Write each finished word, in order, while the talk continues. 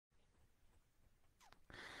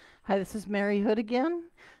Hi, this is Mary Hood again.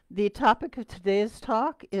 The topic of today's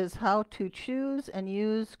talk is how to choose and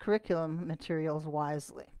use curriculum materials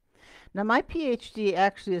wisely. Now, my PhD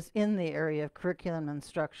actually is in the area of curriculum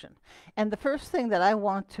instruction. And the first thing that I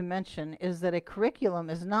want to mention is that a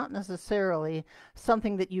curriculum is not necessarily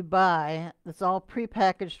something that you buy that's all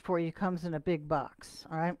prepackaged for you, comes in a big box.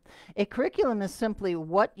 All right. A curriculum is simply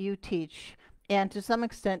what you teach and to some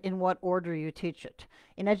extent in what order you teach it.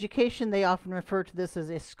 In education, they often refer to this as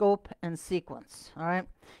a scope and sequence. All right.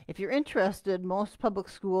 If you're interested, most public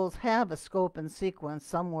schools have a scope and sequence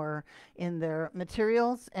somewhere in their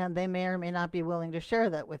materials, and they may or may not be willing to share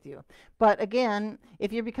that with you. But again,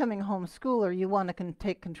 if you're becoming a homeschooler, you want to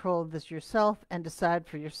take control of this yourself and decide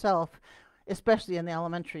for yourself, especially in the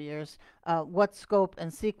elementary years, what scope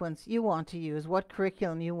and sequence you want to use, what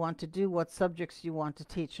curriculum you want to do, what subjects you want to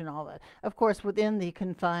teach, and all that. Of course, within the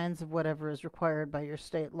confines of whatever is required by your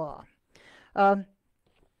state law. Um,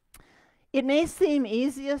 it may seem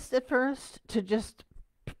easiest at first to just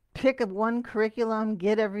pick up one curriculum,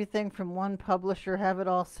 get everything from one publisher, have it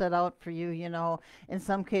all set out for you, in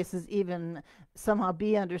some cases even somehow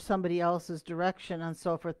be under somebody else's direction and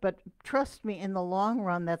so forth. But trust me, in the long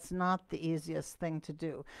run, that's not the easiest thing to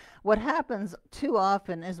do. What happens too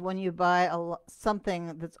often is when you buy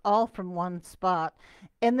something that's all from one spot,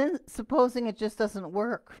 and then supposing it just doesn't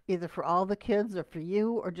work, either for all the kids or for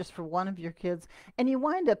you or just for one of your kids, and you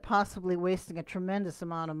wind up possibly wasting a tremendous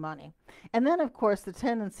amount of money. And then, of course, the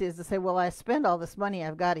tendency is to say, well, I spend all this money,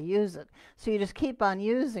 I've got to use it. So you just keep on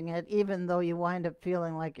using it, even though you wind up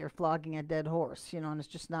feeling like you're flogging a dead horse, and it's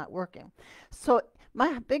just not working. So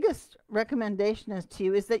my biggest recommendation is to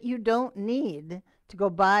you is that you don't need to go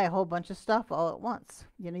buy a whole bunch of stuff all at once.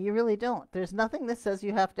 You really don't. There's nothing that says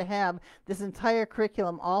you have to have this entire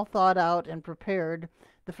curriculum all thought out and prepared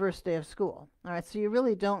the first day of school. All right, so you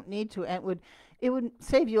really don't need to, and it would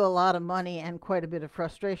save you a lot of money and quite a bit of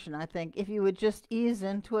frustration, I think, if you would just ease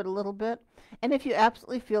into it a little bit. And if you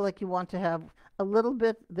absolutely feel like you want to have a little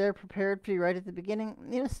bit there prepared for you right at the beginning,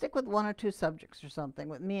 stick with one or two subjects or something.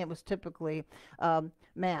 With me, it was typically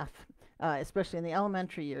math. Especially in the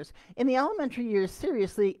elementary years. In the elementary years,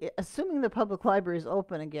 seriously, assuming the public library is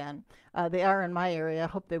open again, they are in my area. I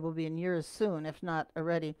hope they will be in yours soon, if not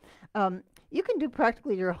already. You can do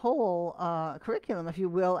practically your whole curriculum, if you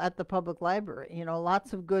will, at the public library.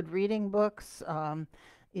 Lots of good reading books.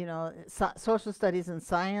 Social studies and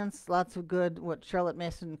science, lots of good, what Charlotte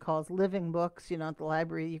Mason calls living books, at the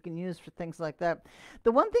library you can use for things like that.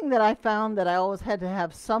 The one thing that I found that I always had to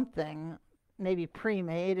have something maybe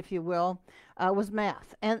pre-made, if you will, was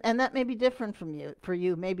math. And that may be different from you. For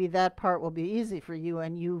you, maybe that part will be easy for you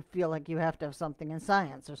and you feel like you have to have something in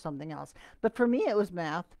science or something else. But for me, it was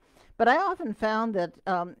math. But I often found that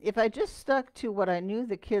if I just stuck to what I knew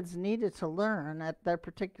the kids needed to learn at their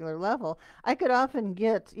particular level, I could often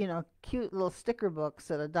get, cute little sticker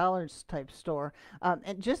books at a dollar type store,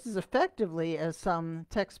 and just as effectively as some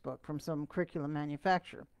textbook from some curriculum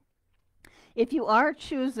manufacturer. If you are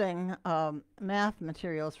choosing math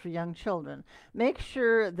materials for young children, make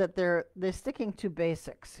sure that they're sticking to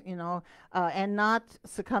basics, and not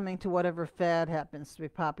succumbing to whatever fad happens to be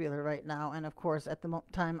popular right now. And of course, at the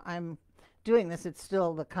time I'm doing this, it's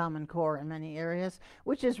still the Common Core in many areas,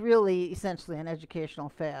 which is really essentially an educational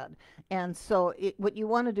fad. And so what you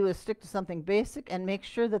want to do is stick to something basic and make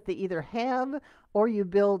sure that they either have or you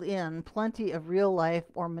build in plenty of real life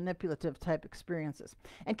or manipulative type experiences.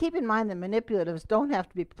 And keep in mind that manipulatives don't have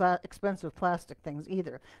to be expensive plastic things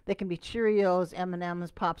either. They can be Cheerios,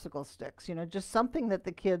 M&Ms, popsicle sticks, just something that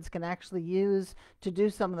the kids can actually use to do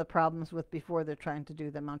some of the problems with before they're trying to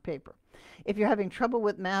do them on paper. If you're having trouble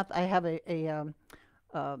with math, I have a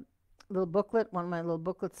little booklet, one of my little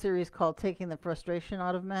booklet series called Taking the Frustration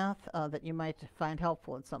Out of Math, that you might find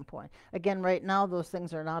helpful at some point. Again, right now, those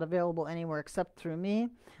things are not available anywhere except through me.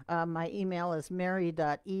 My email is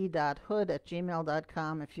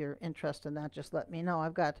mary.e.hood@gmail.com. If you're interested in that, just let me know.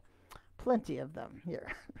 I've got plenty of them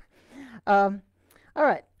here. All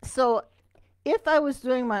right, so if I was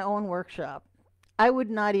doing my own workshop, I would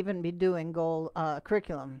not even be doing goal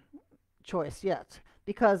curriculum choice yet,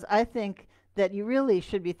 because I think that you really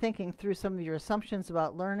should be thinking through some of your assumptions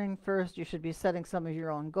about learning first. You should be setting some of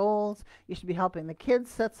your own goals. You should be helping the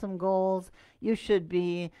kids set some goals. You should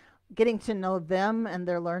be getting to know them and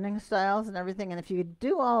their learning styles and everything. And if you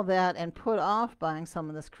do all that and put off buying some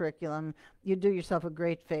of this curriculum, you do yourself a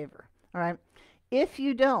great favor. All right. If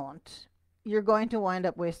you don't, you're going to wind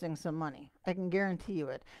up wasting some money. I can guarantee you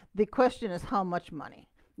it. The question is how much money.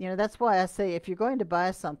 That's why I say if you're going to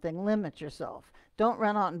buy something, limit yourself. Don't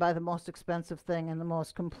run out and buy the most expensive thing and the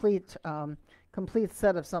most complete complete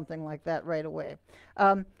set of something like that right away.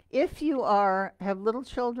 If you have little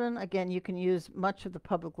children, again, you can use much of the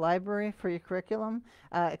public library for your curriculum,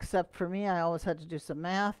 except for me, I always had to do some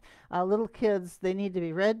math. Little kids, they need to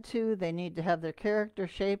be read to, they need to have their character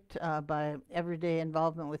shaped by everyday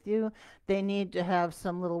involvement with you. They need to have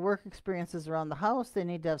some little work experiences around the house. They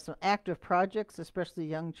need to have some active projects, especially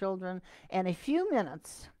young children, and a few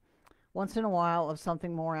minutes once in a while of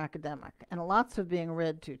something more academic, and lots of being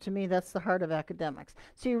read to. To me, that's the heart of academics.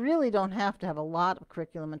 So you really don't have to have a lot of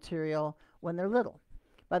curriculum material when they're little.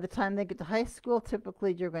 By the time they get to high school,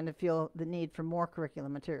 typically you're going to feel the need for more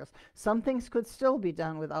curriculum materials. Some things could still be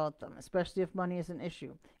done without them, especially if money is an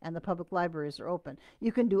issue and the public libraries are open.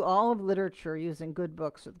 You can do all of literature using good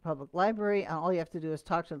books at the public library, and all you have to do is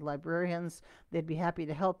talk to the librarians. They'd be happy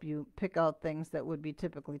to help you pick out things that would be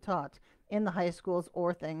typically taught in the high schools,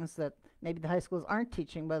 or things that maybe the high schools aren't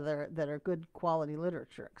teaching, but that are good quality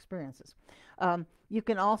literature experiences. You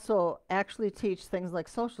can also actually teach things like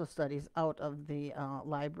social studies out of the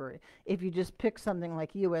library. If you just pick something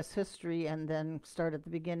like U.S. history and then start at the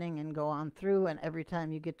beginning and go on through, and every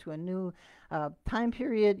time you get to a new time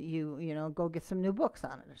period, you go get some new books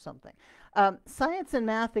on it or something. Science and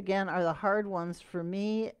math, again, are the hard ones for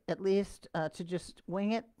me, at least, to just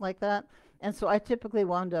wing it like that. And so I typically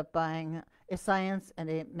wound up buying a science and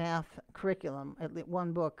a math curriculum, at least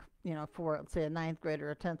one book, for, let's say, a 9th grader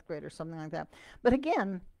or a 10th grader, something like that. But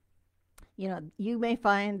again, you may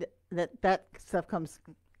find that stuff comes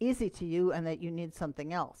easy to you and that you need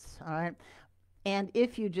something else, all right? And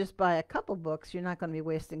if you just buy a couple books, you're not going to be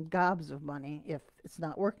wasting gobs of money if it's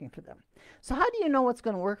not working for them. So how do you know what's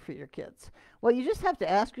going to work for your kids? Well, you just have to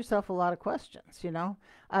ask yourself a lot of questions, You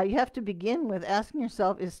have to begin with asking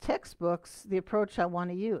yourself, is textbooks the approach I want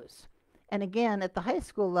to use? And again, at the high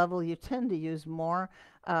school level, you tend to use more,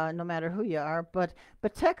 no matter who you are. But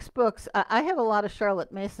textbooks, I have a lot of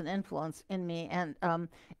Charlotte Mason influence in me, and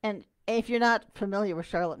if you're not familiar with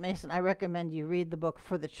Charlotte Mason, I recommend you read the book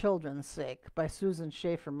For the Children's Sake by Susan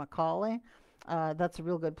Schaefer Macaulay. That's a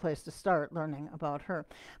real good place to start learning about her.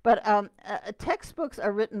 But textbooks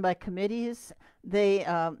are written by committees. They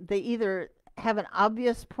either have an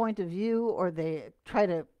obvious point of view, or they try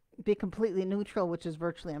to be completely neutral, which is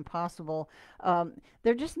virtually impossible.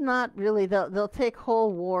 They're just not really. They'll take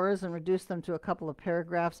whole wars and reduce them to a couple of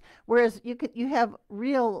paragraphs. Whereas you have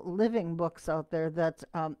real living books out there that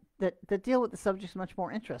deal with the subjects much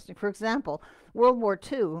more interesting. For example, World War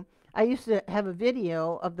II. I used to have a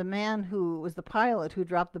video of the man who was the pilot who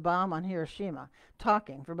dropped the bomb on Hiroshima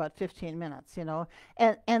talking for about 15 minutes,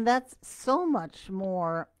 and that's so much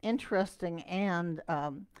more interesting and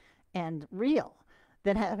real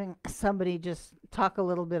than having somebody just talk a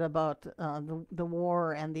little bit about the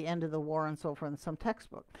war and the end of the war and so forth in some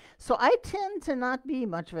textbook. So I tend to not be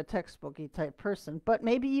much of a textbooky type person, but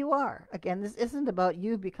maybe you are. Again, this isn't about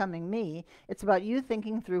you becoming me. It's about you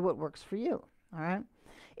thinking through what works for you, all right?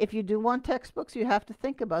 If you do want textbooks, you have to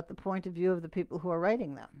think about the point of view of the people who are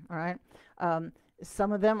writing them, all right?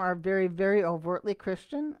 Some of them are very, very overtly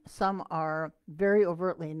Christian. Some are very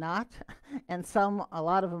overtly not. And a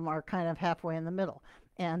lot of them are kind of halfway in the middle.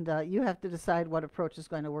 And you have to decide what approach is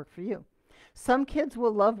going to work for you. Some kids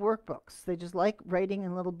will love workbooks. They just like writing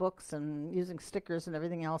in little books and using stickers and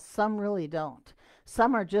everything else. Some really don't.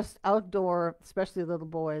 Some are just outdoor, especially little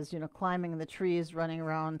boys, climbing the trees, running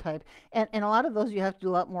around type. And a lot of those you have to do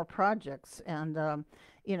a lot more projects. And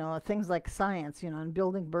things like science, and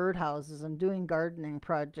building birdhouses and doing gardening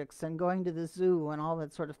projects and going to the zoo and all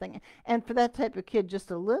that sort of thing. And for that type of kid,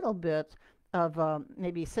 just a little bit of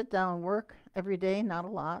maybe sit down work every day, not a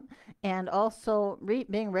lot, and also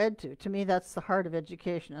being read to. To me, that's the heart of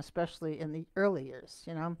education, especially in the early years,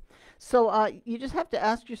 So you just have to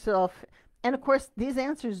ask yourself, and of course, these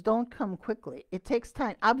answers don't come quickly. It takes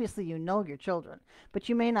time. Obviously, you know your children, but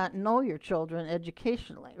you may not know your children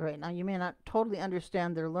educationally right now. You may not totally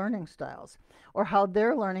understand their learning styles or how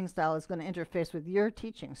their learning style is going to interface with your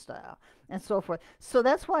teaching style and so forth. So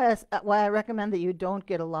that's why I recommend that you don't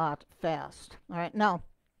get a lot fast. All right. Now,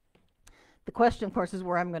 the question, of course, is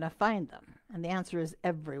where I'm going to find them. And the answer is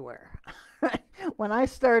everywhere. When I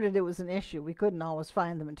started, it was an issue. We couldn't always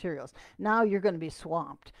find the materials. Now you're going to be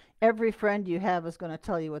swamped. Every friend you have is going to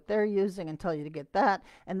tell you what they're using and tell you to get that.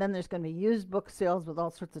 And then there's going to be used book sales with all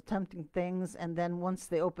sorts of tempting things. And then once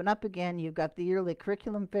they open up again, you've got the yearly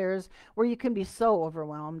curriculum fairs where you can be so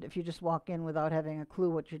overwhelmed if you just walk in without having a clue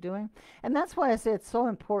what you're doing. And that's why I say it's so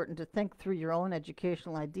important to think through your own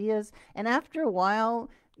educational ideas. And after a while,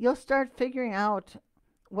 you'll start figuring out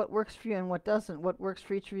what works for you and what doesn't, what works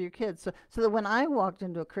for each of your kids. So that when I walked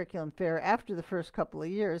into a curriculum fair after the first couple of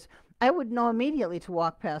years, I would know immediately to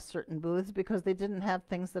walk past certain booths because they didn't have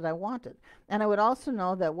things that I wanted. And I would also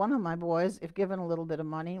know that one of my boys, if given a little bit of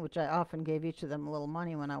money, which I often gave each of them a little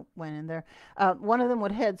money when I went in there, one of them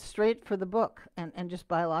would head straight for the book and just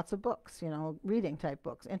buy lots of books, reading type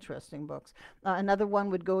books, interesting books. Another one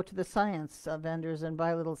would go to the science vendors and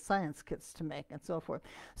buy little science kits to make and so forth.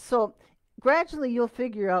 So gradually you'll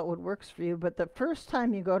figure out what works for you, but the first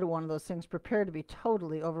time you go to one of those things, prepare to be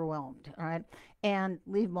totally overwhelmed, all right? And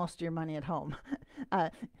leave most of your money at home. I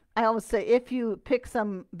always say, if you pick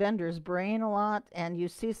some vendor's brain a lot and you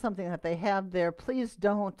see something that they have there, please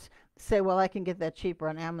don't say, well, I can get that cheaper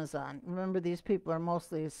on Amazon. Remember, these people are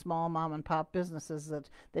mostly small mom and pop businesses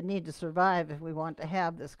that need to survive if we want to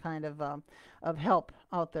have this kind of help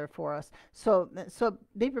out there for us. So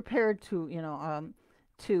be prepared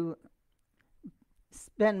to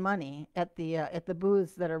spend money at the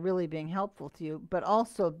booths that are really being helpful to you, but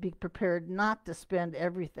also be prepared not to spend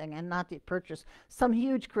everything and not to purchase some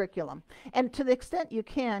huge curriculum. And to the extent you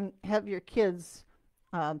can, have your kids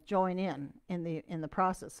join in the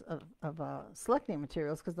process of selecting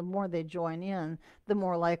materials, because the more they join in, the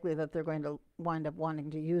more likely that they're going to wind up wanting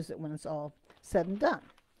to use it when it's all said and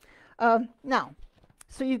done. Now,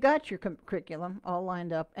 so you've got your curriculum all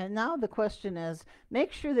lined up, and now the question is,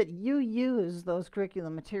 make sure that you use those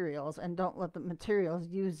curriculum materials and don't let the materials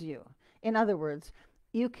use you. In other words,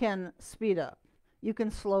 you can speed up, you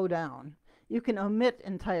can slow down, you can omit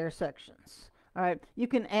entire sections, all right? You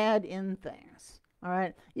can add in things, all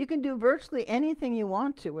right? You can do virtually anything you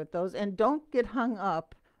want to with those, and don't get hung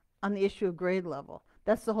up on the issue of grade level.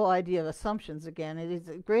 That's the whole idea of assumptions again. It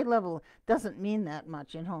is grade level doesn't mean that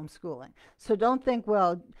much in homeschooling. So don't think,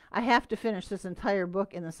 well, I have to finish this entire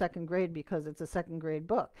book in the second grade because it's a second grade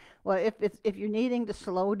book. Well, if you're needing to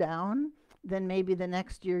slow down, then maybe the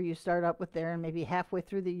next year you start up with there, and maybe halfway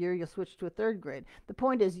through the year you'll switch to a third grade. The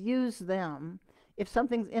point is, use them. If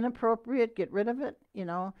something's inappropriate, get rid of it.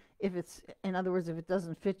 If it's, in other words, if it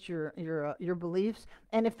doesn't fit your beliefs,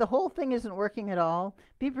 and if the whole thing isn't working at all,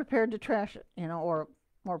 be prepared to trash it, or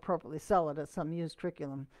more appropriately sell it at some used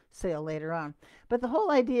curriculum sale later on. But the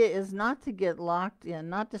whole idea is not to get locked in,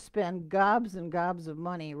 not to spend gobs and gobs of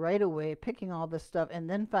money right away picking all this stuff and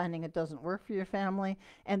then finding it doesn't work for your family,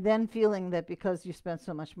 and then feeling that because you spent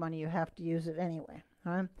so much money you have to use it anyway.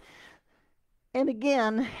 Right? And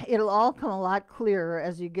again, it'll all come a lot clearer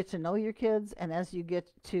as you get to know your kids and as you get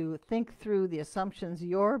to think through the assumptions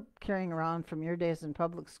you're carrying around from your days in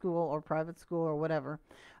public school or private school or whatever,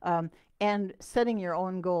 and setting your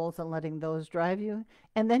own goals and letting those drive you,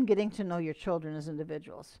 and then getting to know your children as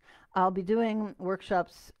individuals. I'll be doing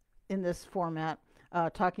workshops in this format,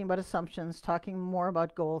 talking about assumptions, talking more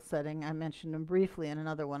about goal setting. I mentioned them briefly in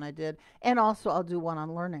another one I did, and also I'll do one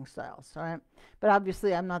on learning styles, all right? But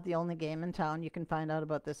obviously I'm not the only game in town. You can find out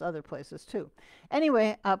about this other places too.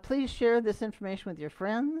 Anyway, please share this information with your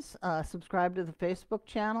friends. Subscribe to the Facebook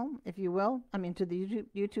channel, if you will. I mean, to the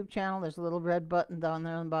YouTube channel. There's a little red button down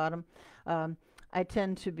there on the bottom. I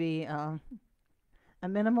tend to be a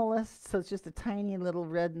minimalist, so it's just a tiny little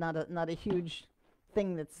red, not a huge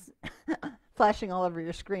thing that's flashing all over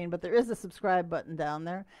your screen, but there is a subscribe button down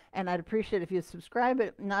there, and I'd appreciate if you subscribe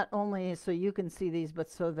it, not only so you can see these,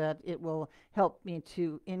 but so that it will help me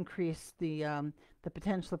to increase the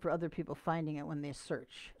potential for other people finding it when they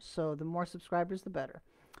search. So the more subscribers, the better.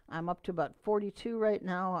 I'm up to about 42 right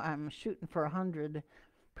now. I'm shooting for 100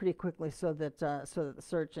 pretty quickly so that the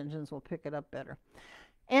search engines will pick it up better.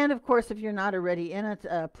 And of course, if you're not already in it,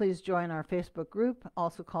 please join our Facebook group,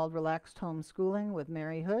 also called Relaxed Homeschooling with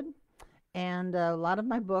Mary Hood. And a lot of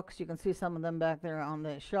my books, you can see some of them back there on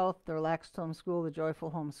the shelf: The Relaxed Homeschool, The Joyful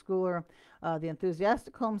Homeschooler, The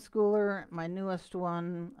Enthusiastic Homeschooler, my newest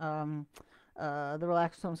one, The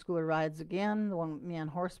Relaxed Homeschooler Rides Again, the one with me on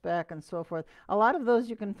horseback, and so forth. A lot of those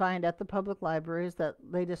you can find at the public libraries. That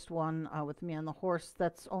latest one with me on the horse,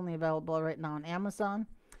 that's only available right now on Amazon.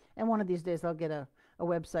 And one of these days I'll get a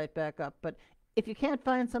website back up. But if you can't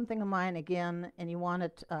find something of mine again and you want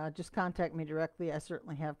it, just contact me directly. I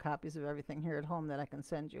certainly have copies of everything here at home that I can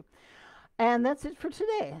send you. And that's it for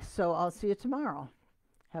today. So I'll see you tomorrow.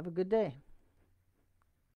 Have a good day.